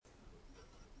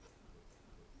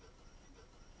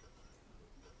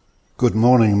Good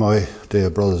morning, my dear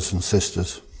brothers and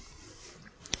sisters.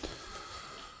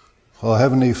 Our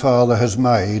Heavenly Father has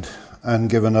made and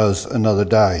given us another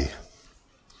day.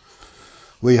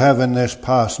 We have in this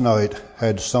past night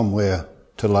had somewhere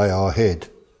to lay our head.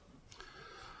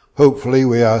 Hopefully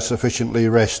we are sufficiently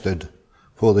rested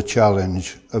for the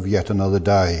challenge of yet another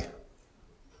day.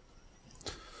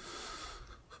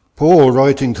 Paul,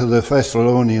 writing to the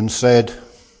Thessalonians, said,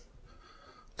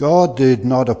 God did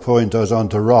not appoint us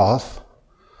unto wrath,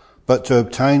 but to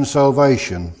obtain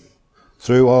salvation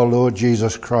through our Lord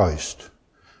Jesus Christ,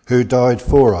 who died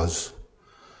for us,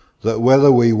 that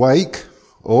whether we wake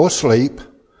or sleep,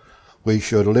 we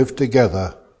should live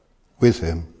together with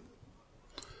him.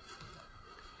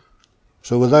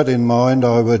 So with that in mind,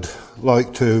 I would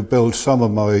like to build some of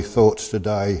my thoughts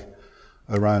today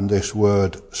around this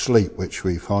word sleep, which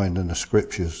we find in the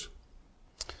scriptures.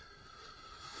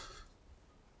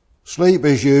 Sleep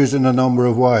is used in a number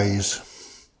of ways.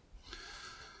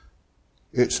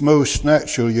 Its most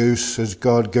natural use is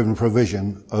God-given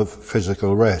provision of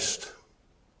physical rest.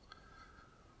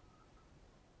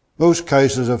 Most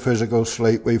cases of physical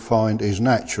sleep we find is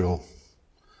natural,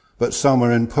 but some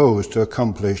are imposed to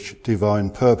accomplish divine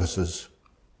purposes.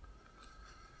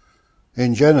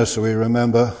 In Genesis, we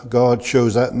remember God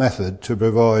chose that method to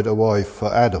provide a wife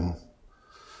for Adam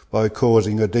by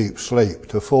causing a deep sleep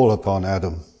to fall upon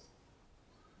Adam.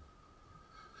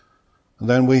 And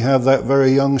then we have that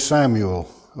very young Samuel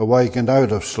awakened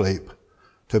out of sleep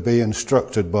to be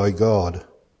instructed by God.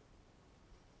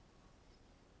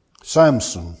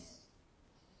 Samson,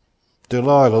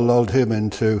 Delilah lulled him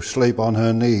into sleep on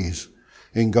her knees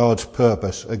in God's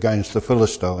purpose against the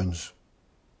Philistines.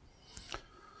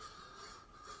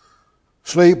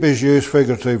 Sleep is used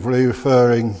figuratively,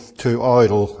 referring to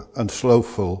idle and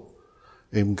slothful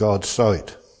in God's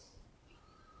sight.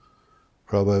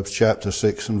 Proverbs chapter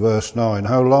 6 and verse 9.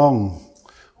 How long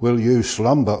will you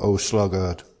slumber, O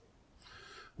sluggard?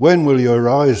 When will you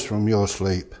arise from your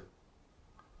sleep?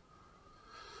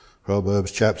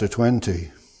 Proverbs chapter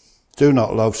 20. Do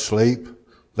not love sleep,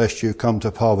 lest you come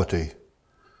to poverty.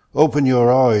 Open your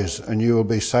eyes, and you will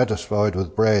be satisfied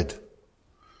with bread.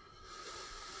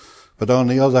 But on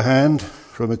the other hand,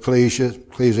 from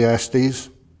Ecclesiastes,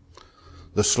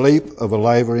 the sleep of a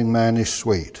labouring man is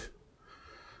sweet,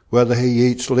 whether he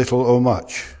eats little or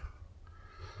much,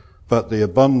 but the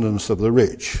abundance of the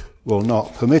rich will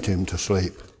not permit him to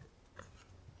sleep.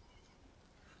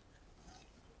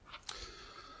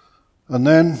 And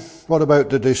then, what about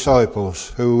the disciples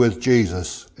who were with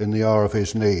Jesus in the hour of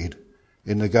his need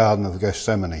in the Garden of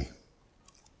Gethsemane?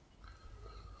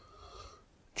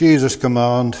 Jesus'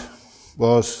 command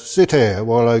was, sit here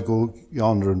while I go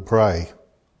yonder and pray.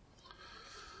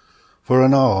 For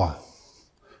an hour,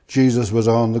 Jesus was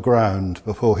on the ground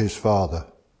before his Father.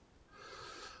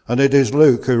 And it is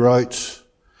Luke who writes,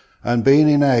 and being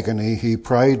in agony, he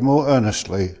prayed more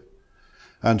earnestly,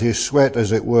 and his sweat,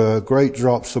 as it were, great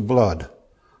drops of blood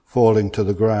falling to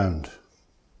the ground.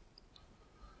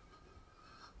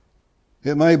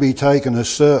 It may be taken as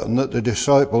certain that the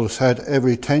disciples had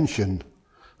every intention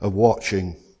of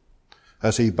watching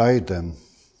as he bade them,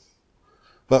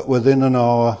 but within an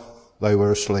hour they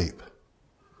were asleep.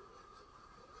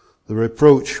 The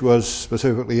reproach was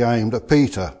specifically aimed at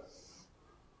Peter.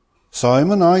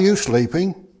 Simon, are you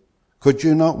sleeping? Could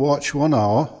you not watch 1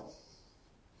 hour?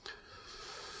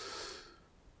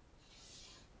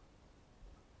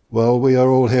 Well, we are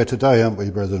all here today, aren't we,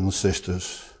 brothers and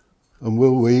sisters? And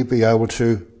will we be able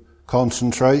to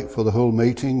concentrate for the whole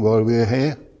meeting while we are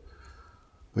here?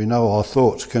 We know our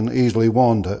thoughts can easily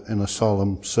wander in a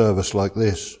solemn service like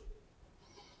this.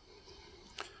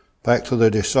 Back to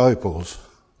the disciples.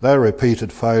 Their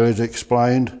repeated failures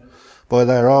explained by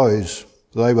their eyes.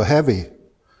 They were heavy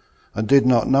and did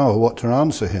not know what to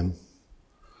answer him.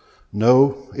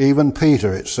 No, even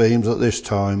Peter, it seems, at this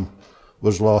time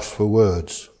was lost for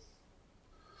words.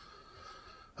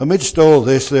 Amidst all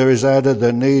this, there is added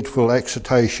the needful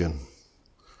exhortation.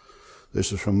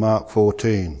 This is from Mark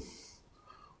 14.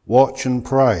 Watch and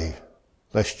pray,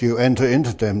 lest you enter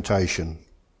into temptation.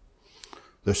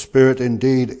 The spirit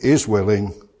indeed is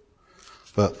willing,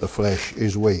 but the flesh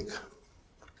is weak.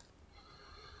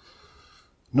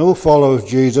 No follower of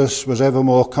Jesus was ever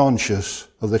more conscious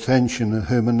of the tension in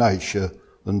human nature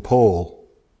than Paul.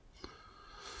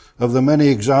 Of the many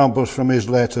examples from his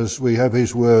letters, we have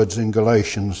his words in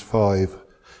Galatians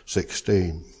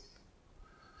 5:16.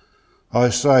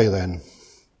 I say then,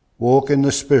 walk in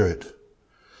the Spirit,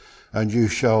 and you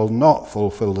shall not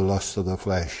fulfill the lusts of the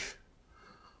flesh.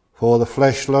 For the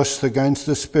flesh lusts against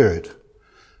the Spirit,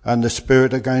 and the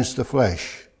Spirit against the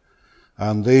flesh,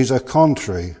 and these are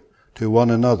contrary to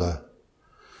one another,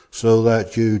 so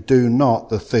that you do not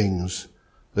the things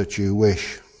that you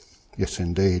wish. Yes,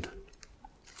 indeed.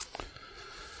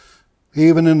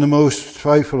 Even in the most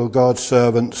faithful of God's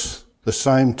servants, the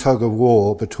same tug of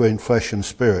war between flesh and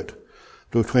spirit,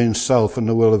 between self and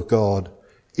the will of God,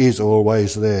 is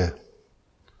always there.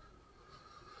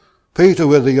 Peter,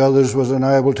 with the others, was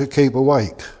unable to keep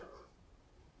awake.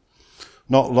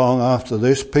 Not long after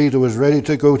this, Peter was ready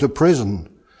to go to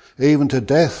prison, even to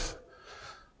death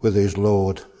with his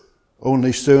Lord.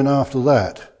 Only soon after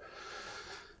that,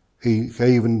 we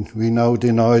know,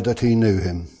 denied that he knew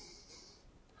him.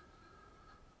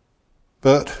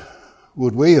 But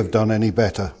would we have done any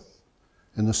better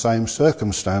in the same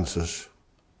circumstances?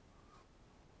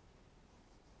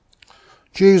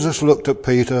 Jesus looked at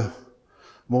Peter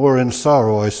more in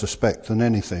sorrow, I suspect, than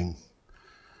anything.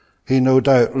 He no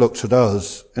doubt looks at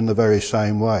us in the very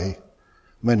same way,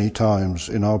 many times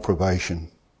in our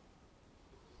probation.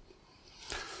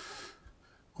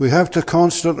 We have to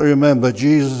constantly remember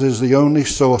Jesus is the only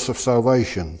source of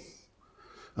salvation,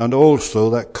 and also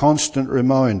that constant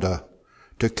reminder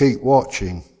to keep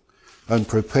watching and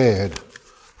prepared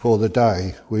for the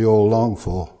day we all long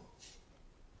for.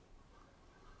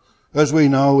 As we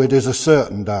know, it is a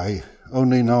certain day,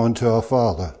 only known to our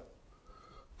Father,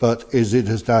 but is it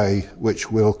a day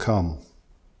which will come?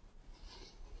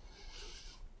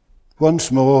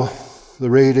 Once more, the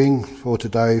reading for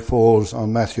today falls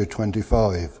on Matthew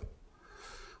 25,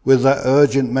 with that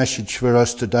urgent message for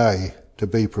us today to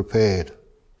be prepared.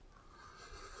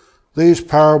 These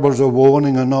parables of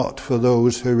warning are not for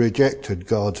those who rejected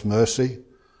God's mercy.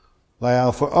 They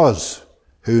are for us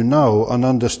who know and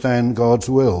understand God's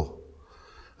will,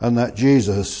 and that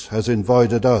Jesus has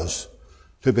invited us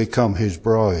to become his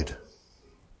bride.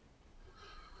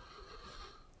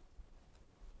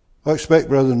 I expect,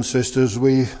 brothers and sisters,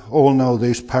 we all know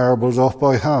these parables off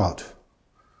by heart.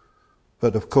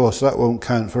 But of course that won't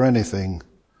count for anything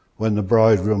when the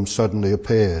bridegroom suddenly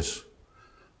appears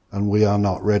and we are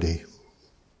not ready.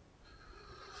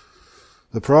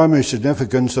 The primary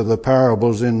significance of the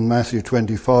parables in Matthew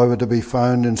 25 are to be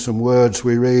found in some words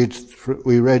we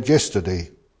read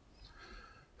yesterday.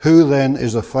 Who then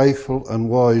is a faithful and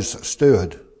wise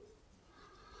steward?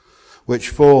 Which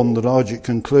formed the logic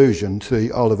conclusion to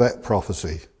the Olivet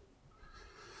prophecy.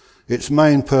 Its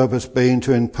main purpose being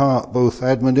to impart both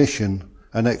admonition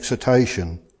and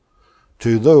exhortation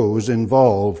to those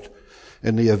involved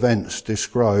in the events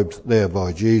described there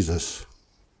by Jesus.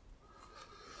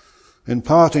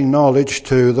 Imparting knowledge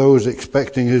to those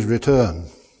expecting his return.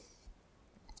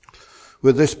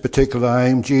 With this particular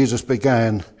aim, Jesus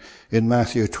began in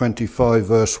Matthew 25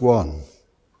 verse 1.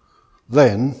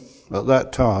 Then, at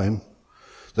that time,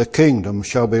 the kingdom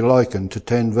shall be likened to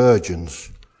 10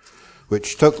 virgins,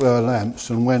 which took their lamps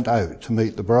and went out to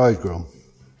meet the bridegroom.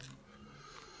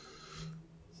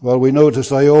 Well, we notice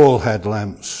they all had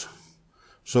lamps,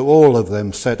 so all of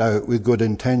them set out with good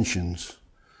intentions,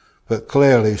 but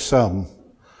clearly some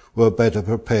were better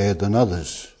prepared than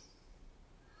others.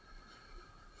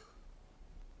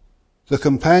 The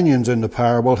companions in the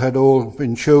parable had all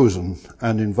been chosen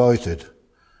and invited,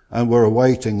 and were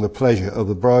awaiting the pleasure of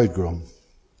the bridegroom.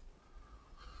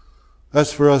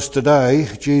 As for us today,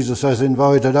 Jesus has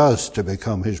invited us to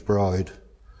become his bride,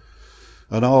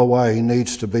 and our way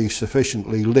needs to be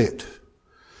sufficiently lit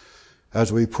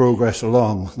as we progress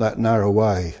along that narrow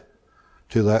way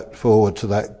forward to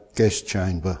that guest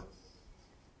chamber.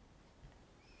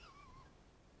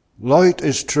 Light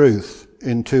is truth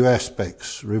in two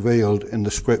aspects revealed in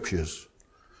the scriptures.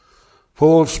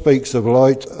 Paul speaks of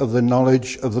light of the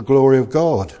knowledge of the glory of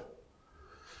God.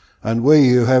 And we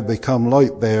who have become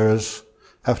light bearers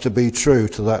have to be true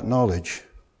to that knowledge.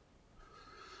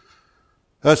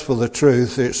 As for the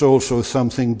truth, it's also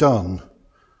something done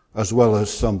as well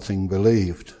as something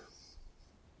believed.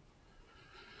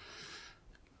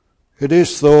 It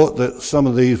is thought that some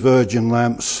of these virgin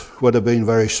lamps would have been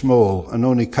very small and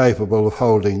only capable of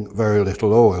holding very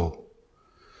little oil,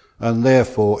 and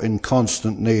therefore in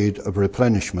constant need of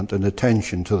replenishment and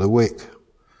attention to the wick,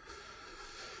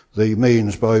 the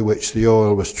means by which the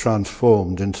oil was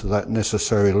transformed into that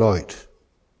necessary light.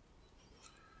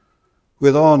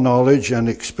 With our knowledge and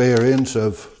experience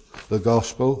of the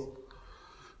gospel,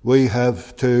 we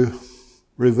have to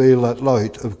reveal that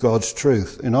light of God's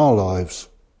truth in our lives.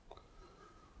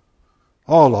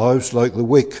 Our lives, like the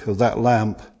wick of that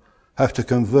lamp, have to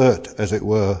convert, as it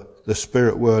were, the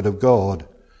Spirit Word of God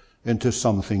into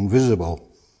something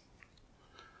visible.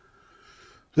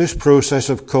 This process,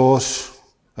 of course,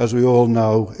 as we all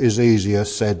know, is easier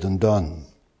said than done.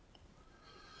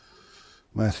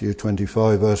 Matthew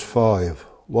 25 verse 5.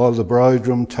 while the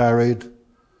bridegroom tarried,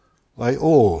 they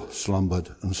all slumbered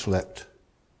and slept.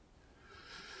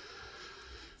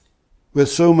 With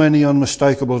so many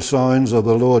unmistakable signs of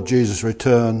the Lord Jesus'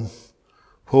 return,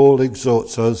 Paul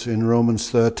exhorts us in Romans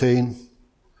 13,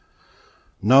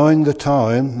 knowing the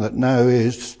time that now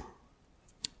is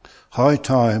high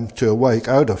time to awake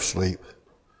out of sleep,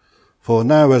 for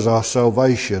now is our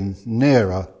salvation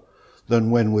nearer than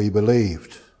when we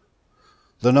believed.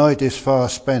 The night is far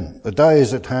spent, the day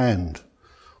is at hand.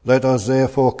 Let us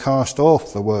therefore cast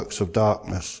off the works of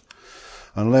darkness,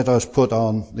 and let us put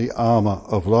on the armour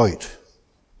of light.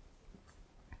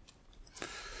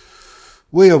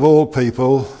 We of all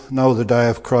people know the day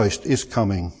of Christ is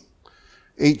coming.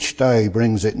 Each day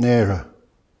brings it nearer.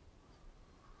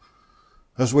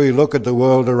 As we look at the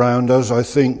world around us, I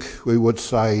think we would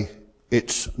say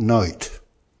it's night.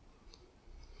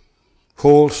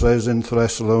 Paul says in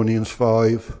Thessalonians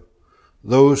 5,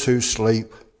 those who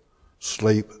sleep,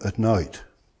 sleep at night.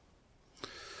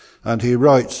 And he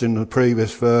writes in the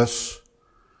previous verse,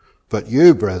 but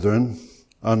you, brethren,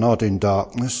 are not in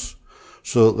darkness,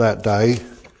 so that day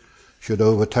should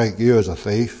overtake you as a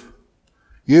thief.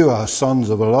 You are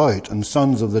sons of the light and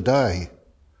sons of the day.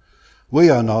 We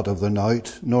are not of the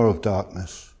night nor of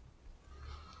darkness.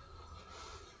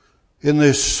 In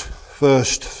the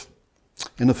first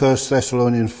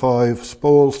Thessalonians 5,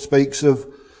 Paul speaks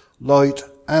of light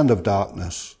and of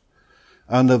darkness,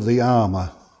 and of the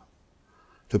armour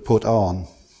to put on.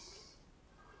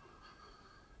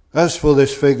 As for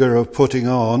this figure of putting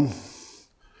on,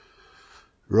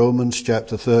 Romans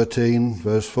chapter 13,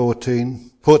 verse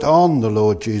 14, put on the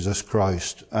Lord Jesus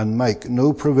Christ and make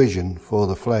no provision for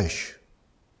the flesh.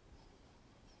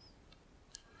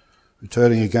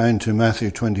 Returning again to Matthew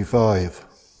 25,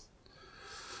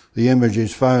 the image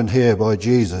is found here by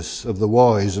Jesus of the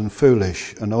wise and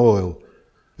foolish, and oil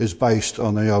is based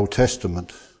on the Old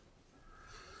Testament.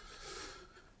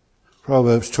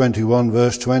 Proverbs 21,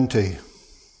 verse 20,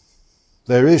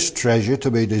 there is treasure to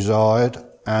be desired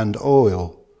and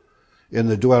oil in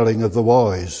the dwelling of the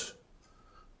wise,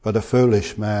 but a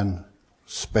foolish man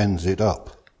spends it up.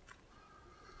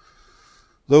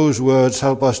 Those words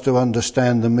help us to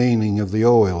understand the meaning of the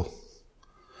oil.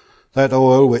 That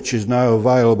oil which is now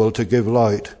available to give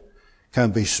light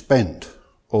can be spent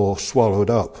or swallowed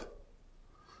up.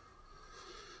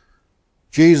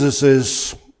 Jesus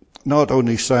is not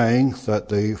only saying that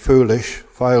the foolish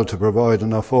failed to provide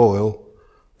enough oil,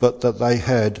 but that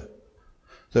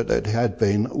it had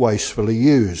been wastefully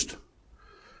used.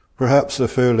 Perhaps the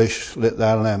foolish lit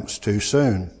their lamps too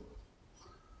soon.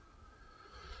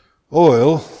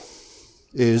 Oil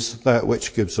is that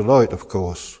which gives the light, of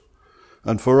course.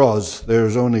 And for us, there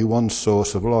is only one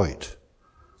source of light,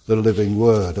 the living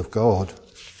Word of God,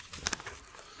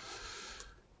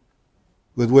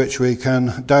 with which we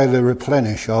can daily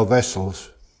replenish our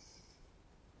vessels.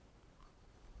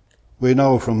 We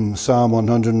know from Psalm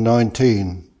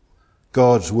 119,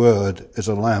 God's Word is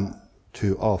a lamp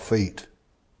to our feet.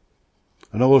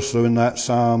 And also in that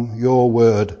psalm, your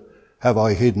word have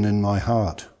I hidden in my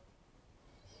heart.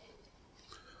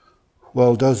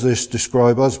 Well, does this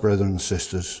describe us, brethren and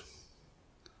sisters?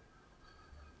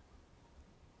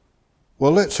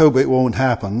 Well, let's hope it won't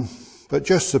happen, but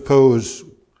just suppose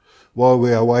while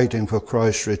we are waiting for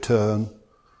Christ's return,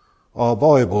 our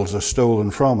Bibles are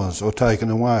stolen from us or taken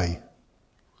away.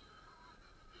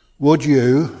 Would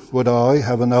I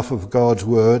have enough of God's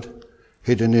Word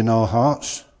hidden in our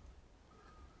hearts?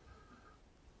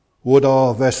 Would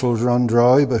our vessels run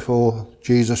dry before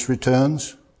Jesus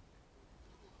returns?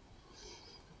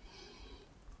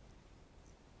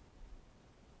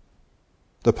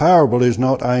 The parable is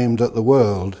not aimed at the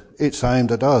world, it's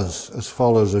aimed at us as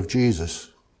followers of Jesus.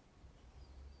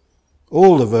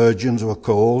 All the virgins were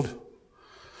called,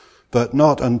 but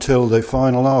not until the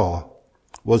final hour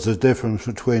was the difference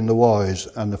between the wise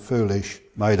and the foolish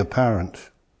made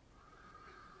apparent.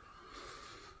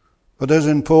 But as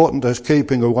important as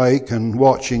keeping awake and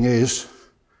watching is,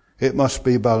 it must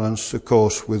be balanced, of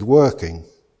course, with working.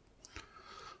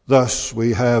 Thus,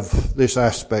 we have this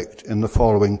aspect in the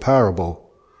following parable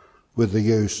with the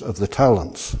use of the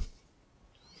talents.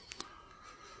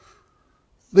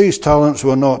 These talents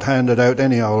were not handed out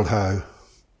any old how.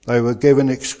 They were given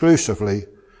exclusively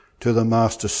to the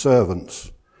master's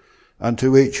servants, and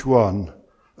to each one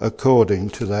according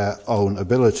to their own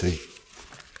ability.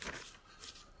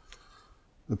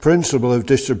 The principle of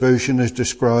distribution is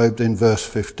described in verse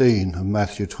 15 of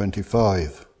Matthew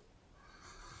 25.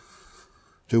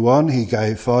 To one he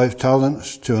gave 5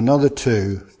 talents, to another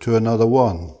 2, to another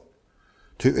 1,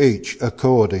 to each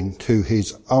according to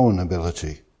his own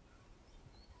ability.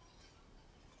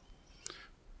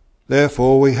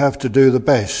 Therefore, we have to do the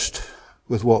best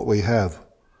with what we have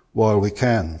while we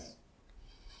can.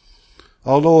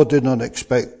 Our Lord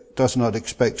does not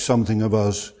expect something of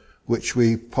us which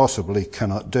we possibly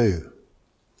cannot do.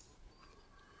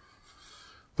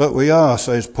 But we are,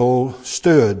 says Paul,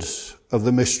 stewards of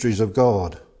the mysteries of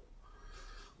God.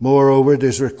 Moreover, it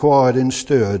is required in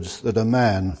stewards that a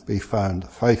man be found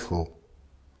faithful.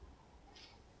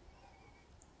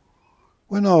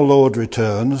 When our Lord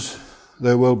returns,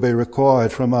 there will be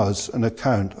required from us an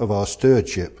account of our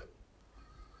stewardship.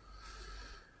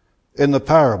 In the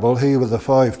parable, he with the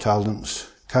 5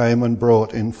 talents came and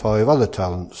brought in 5 other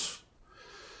talents,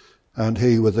 and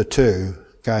he with the 2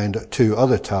 gained 2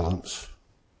 other talents.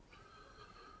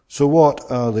 So what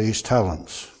are these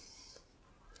talents?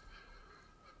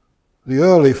 The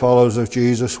early followers of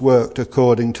Jesus worked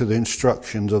according to the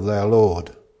instructions of their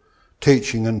Lord,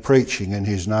 teaching and preaching in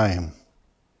his name.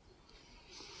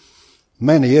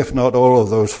 Many, if not all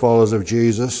of those followers of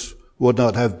Jesus, would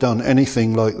not have done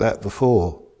anything like that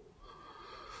before.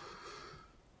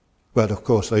 But of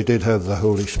course they did have the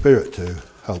Holy Spirit to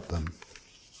help them.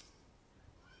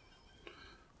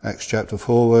 Acts chapter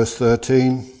 4 verse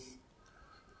 13.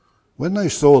 When they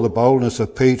saw the boldness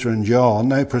of Peter and John,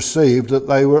 they perceived that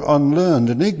they were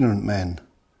unlearned and ignorant men.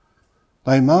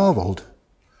 They marvelled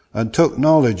and took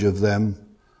knowledge of them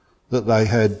that they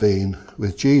had been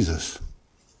with Jesus.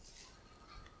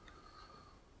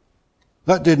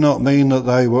 That did not mean that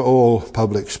they were all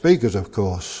public speakers, of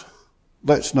course.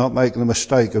 Let's not make the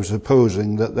mistake of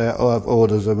supposing that there are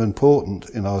orders of importance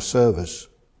in our service.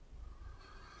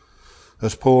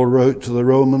 As Paul wrote to the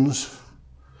Romans,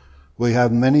 we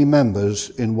have many members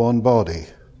in one body,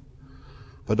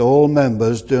 but all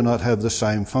members do not have the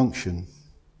same function.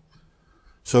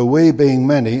 So we, being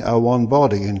many, are one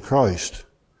body in Christ,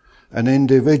 and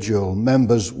individual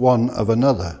members one of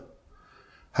another,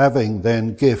 having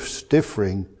then gifts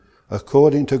differing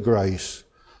according to grace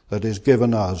that is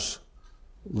given us,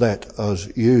 let us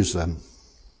use them.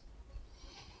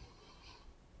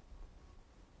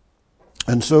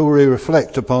 And so we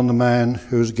reflect upon the man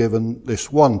who was given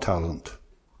this 1 talent,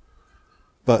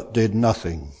 but did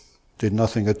nothing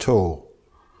at all,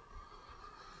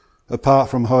 apart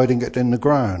from hiding it in the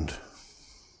ground,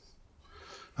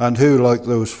 and who, like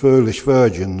those foolish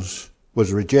virgins,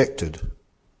 was rejected.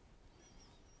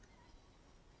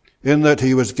 In that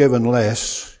he was given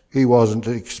less, he wasn't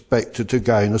expected to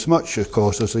gain as much, of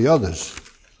course, as the others.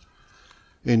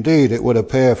 Indeed, it would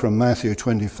appear from Matthew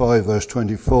 25 verse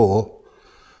 24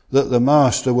 that the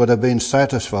master would have been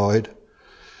satisfied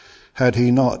had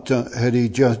he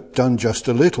just done just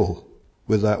a little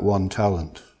with that 1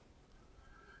 talent.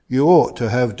 You ought to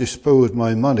have disposed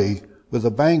my money with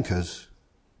the bankers.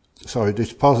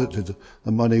 Deposited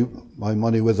my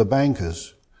money with the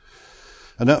bankers.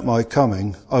 And at my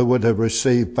coming, I would have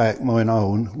received back mine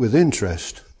own with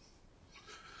interest,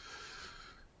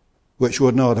 which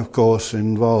would not, of course,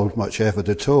 involve much effort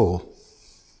at all.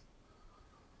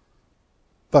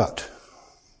 But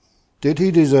did he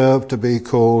deserve to be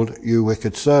called, you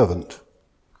wicked servant,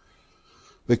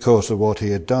 because of what he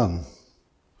had done?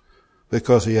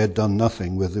 Because he had done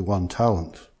nothing with the 1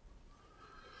 talent?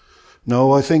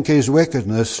 No, I think his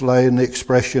wickedness lay in the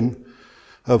expression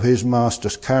of his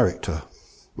master's character,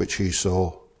 which he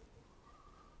saw.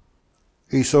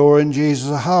 He saw in Jesus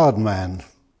a hard man,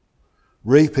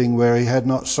 reaping where he had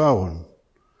not sown,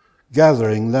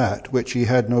 gathering that which he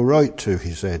had no right to,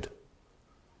 he said.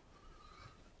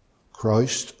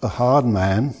 Christ, a hard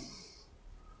man.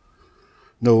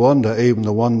 No wonder even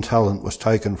the 1 talent was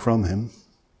taken from him.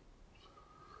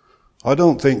 I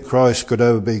don't think Christ could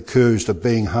ever be accused of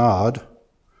being hard.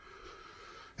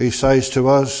 He says to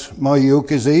us, my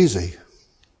yoke is easy.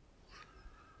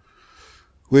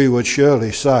 We would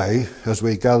surely say, as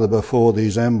we gather before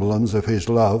these emblems of his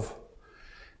love,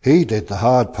 he did the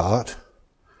hard part.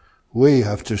 We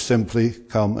have to simply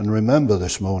come and remember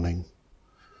this morning.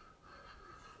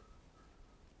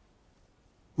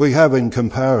 We have, in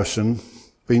comparison,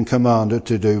 been commanded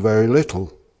to do very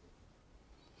little.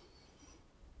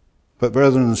 But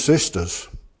brethren and sisters,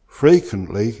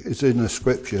 frequently it's in the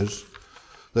scriptures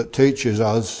that teaches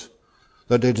us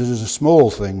that it is the small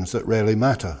things that really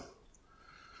matter,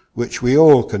 which we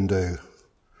all can do,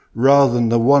 rather than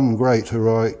the 1 great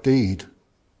heroic deed.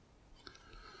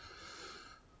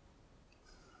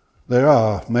 There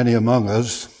are many among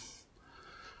us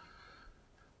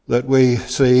that we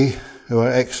see who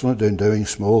are excellent in doing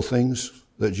small things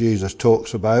that Jesus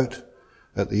talks about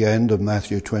at the end of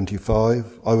Matthew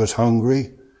 25. I was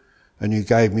hungry and you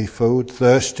gave me food,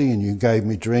 thirsty and you gave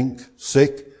me drink,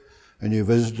 sick and you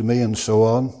visited me, and so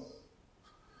on.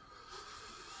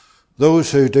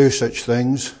 Those who do such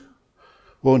things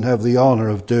won't have the honour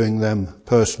of doing them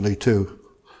personally to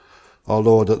our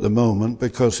Lord at the moment,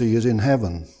 because he is in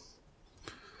heaven.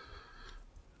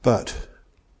 But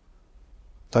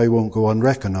they won't go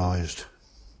unrecognised.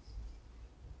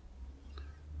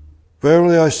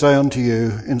 Verily I say unto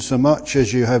you, insomuch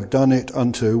as you have done it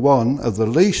unto one of the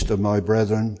least of my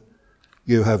brethren,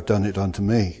 you have done it unto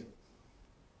me.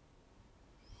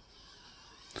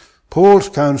 Paul's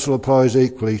counsel applies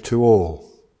equally to all.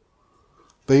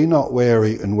 Be not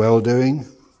weary in well-doing,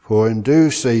 for in due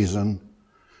season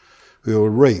we will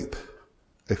reap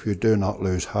if you do not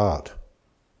lose heart.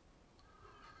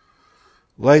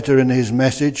 Later in his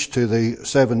message to the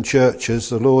 7 churches,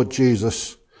 the Lord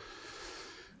Jesus,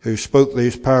 who spoke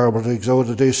these parables,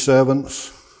 exhorted his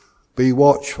servants, be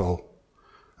watchful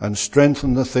and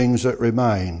strengthen the things that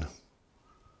remain.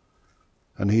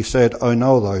 And he said, I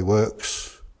know thy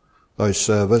works, thy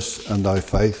service and thy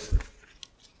faith.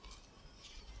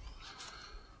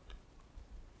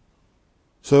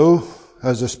 So,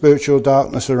 as the spiritual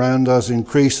darkness around us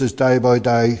increases day by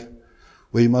day,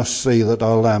 we must see that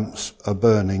our lamps are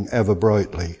burning ever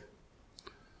brightly.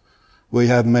 We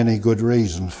have many good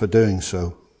reasons for doing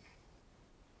so.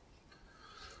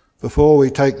 Before we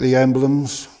take the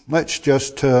emblems, let's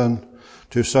just turn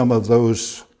to some of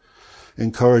those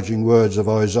encouraging words of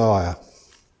Isaiah.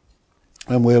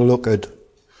 And we'll look at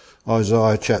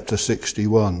Isaiah chapter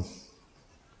 61.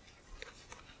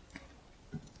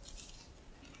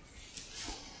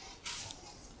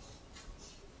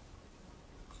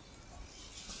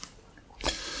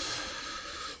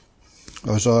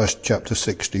 Isaiah chapter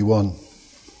 61.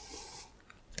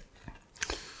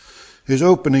 His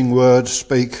opening words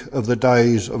speak of the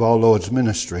days of our Lord's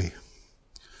ministry,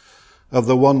 of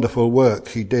the wonderful work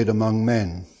he did among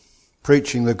men,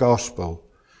 preaching the gospel,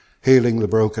 healing the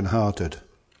broken-hearted.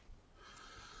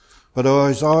 But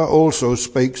Isaiah also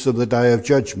speaks of the day of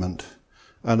judgment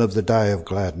and of the day of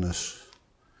gladness,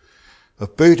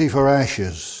 of beauty for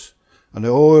ashes and the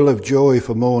oil of joy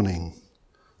for mourning,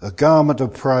 a garment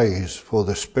of praise for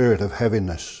the spirit of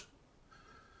heaviness.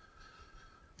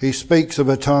 He speaks of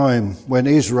a time when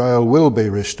Israel will be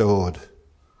restored,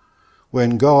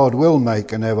 when God will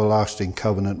make an everlasting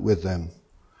covenant with them,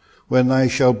 when they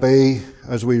shall be,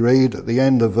 as we read at the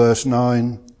end of verse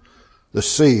 9, the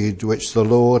seed which the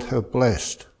Lord hath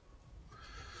blessed.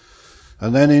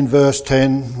 And then in verse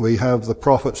 10 we have the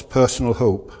prophet's personal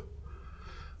hope,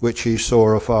 which he saw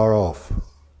afar off.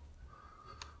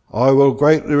 I will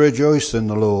greatly rejoice in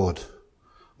the Lord.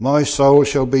 My soul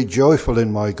shall be joyful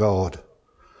in my God,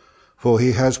 for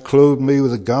he has clothed me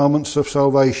with the garments of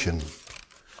salvation.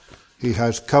 He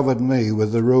has covered me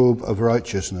with the robe of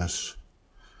righteousness.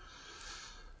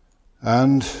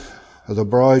 And the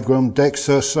bridegroom decks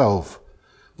herself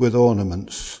with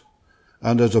ornaments,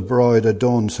 and as a bride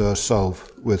adorns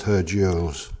herself with her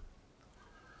jewels.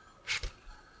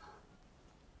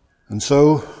 And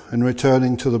so, in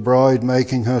returning to the bride,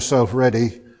 making herself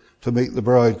ready to meet the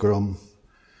bridegroom,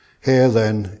 here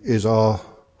then is our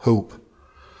hope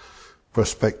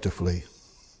prospectively,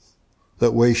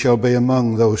 that we shall be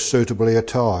among those suitably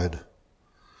attired,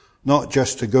 not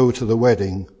just to go to the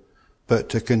wedding, but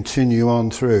to continue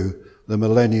on through the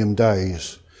millennium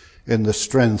days in the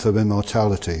strength of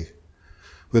immortality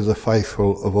with the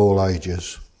faithful of all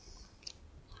ages.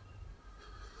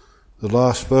 The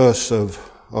last verse of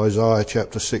Isaiah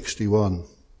chapter 61.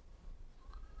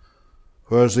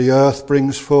 For as the earth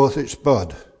brings forth its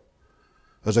bud,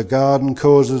 as a garden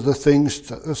causes the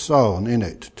things sown in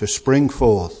it to spring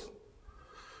forth,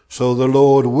 so the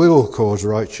Lord will cause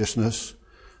righteousness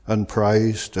and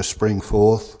praise to spring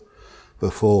forth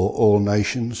before all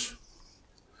nations.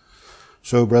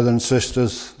 So, brothers and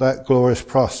sisters, that glorious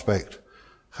prospect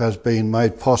has been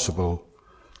made possible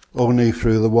only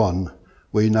through the one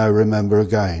we now remember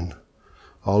again,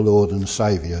 our Lord and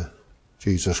Saviour,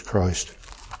 Jesus Christ.